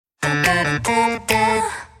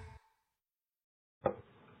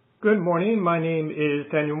Good morning. My name is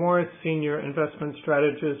Daniel Morris, Senior Investment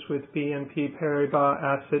Strategist with BNP Paribas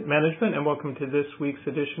Asset Management, and welcome to this week's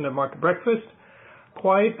edition of Market Breakfast.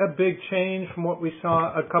 Quite a big change from what we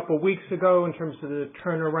saw a couple weeks ago in terms of the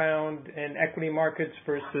turnaround in equity markets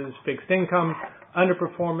versus fixed income.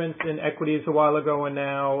 Underperformance in equities a while ago, and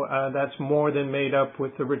now that's more than made up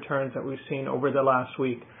with the returns that we've seen over the last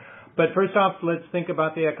week. But first off, let's think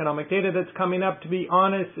about the economic data that's coming up. To be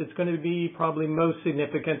honest, it's going to be probably most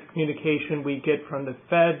significant communication we get from the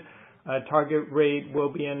Fed. Target rate will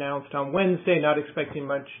be announced on Wednesday. Not expecting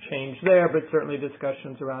much change there, but certainly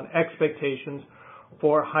discussions around expectations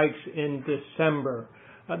for hikes in December.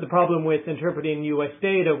 The problem with interpreting U.S.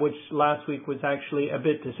 data, which last week was actually a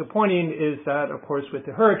bit disappointing, is that, of course, with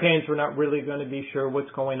the hurricanes, we're not really going to be sure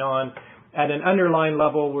what's going on. At an underlying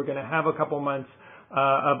level, we're going to have a couple months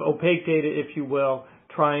of opaque data, if you will,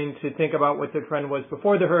 trying to think about what the trend was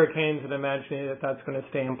before the hurricanes and imagining that that's going to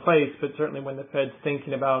stay in place. But certainly when the Fed's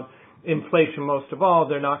thinking about inflation most of all,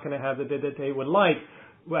 they're not going to have the data they would like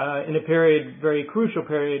in a period, very crucial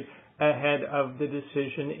period, ahead of the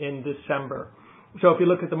decision in December. So if you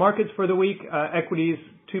look at the markets for the week, equities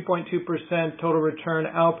 2.2% total return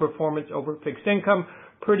outperformance over fixed income,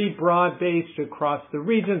 pretty broad-based across the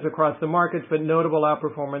regions, across the markets, but notable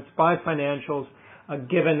outperformance by financials,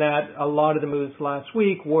 given that a lot of the moves last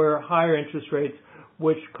week were higher interest rates,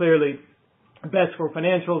 which clearly best for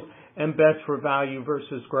financials and best for value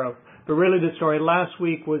versus growth. But really the story last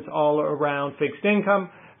week was all around fixed income.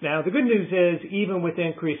 Now, the good news is, even with the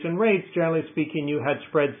increase in rates, generally speaking, you had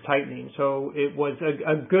spreads tightening. So it was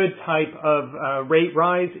a good type of rate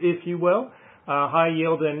rise, if you will. High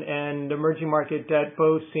yield and emerging market debt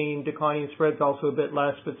both seeing declining spreads, also a bit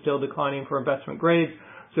less, but still declining for investment grades.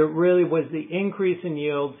 So it really was the increase in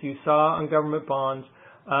yields you saw on government bonds,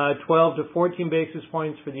 12 to 14 basis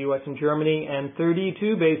points for the U.S. and Germany, and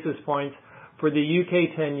 32 basis points for the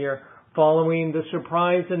UK 10-year, following the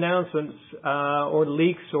surprise announcements or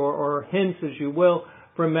leaks or hints, as you will,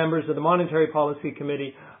 from members of the Monetary Policy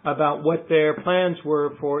Committee about what their plans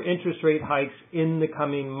were for interest rate hikes in the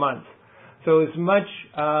coming months. So as much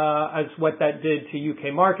as what that did to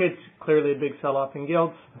UK markets, clearly a big sell-off in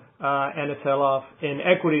gilts and a sell-off in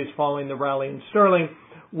equities following the rally in sterling,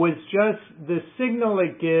 was just the signal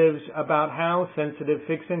it gives about how sensitive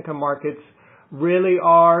fixed income markets really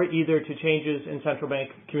are either to changes in central bank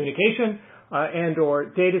communication and or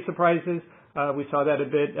data surprises. We saw that a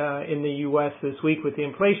bit in the U.S. this week with the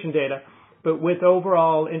inflation data. But with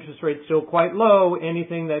overall interest rates still quite low,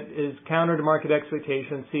 anything that is counter to market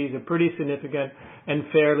expectations sees a pretty significant and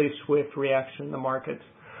fairly swift reaction in the markets.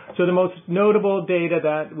 So the most notable data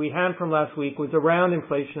that we had from last week was around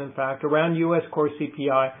inflation, in fact, around U.S. core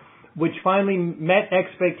CPI, which finally met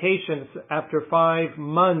expectations after 5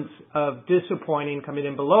 months of disappointing, coming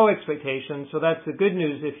in below expectations. So that's the good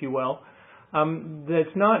news, if you will.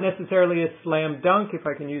 That's not necessarily a slam dunk, if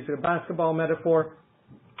I can use a basketball metaphor,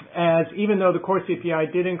 as even though the core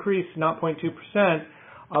CPI did increase 0.2%,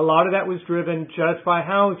 a lot of that was driven just by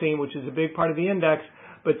housing, which is a big part of the index,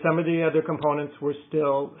 but some of the other components were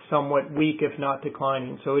still somewhat weak, if not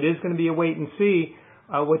declining. So it is going to be a wait and see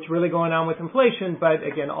what's really going on with inflation, but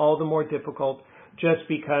again, all the more difficult just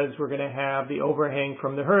because we're going to have the overhang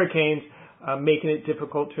from the hurricanes, making it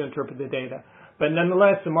difficult to interpret the data. But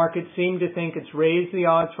nonetheless, the market seemed to think it's raised the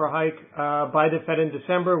odds for a hike by the Fed in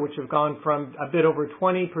December, which have gone from a bit over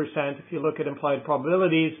 20%, if you look at implied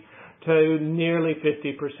probabilities, to nearly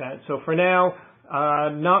 50%. So for now,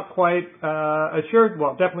 not quite assured,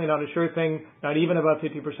 well, definitely not a sure thing, not even about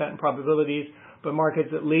 50% in probabilities, but markets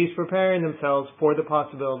at least preparing themselves for the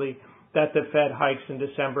possibility that the Fed hikes in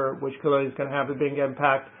December, which clearly is going to have a big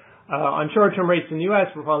impact on short-term rates in the U.S.,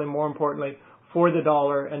 but probably more importantly for the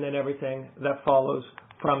dollar and then everything that follows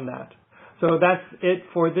from that. So that's it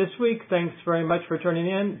for this week. Thanks very much for tuning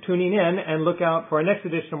in, and look out for our next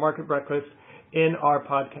edition of Market Breakfast in our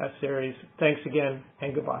podcast series. Thanks again,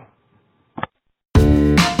 and goodbye.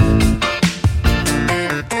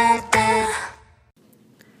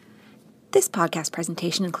 This podcast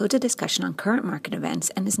presentation includes a discussion on current market events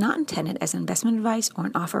and is not intended as investment advice or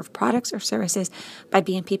an offer of products or services by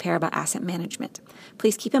BNP Paribas Asset Management.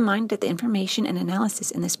 Please keep in mind that the information and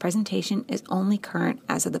analysis in this presentation is only current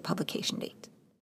as of the publication date.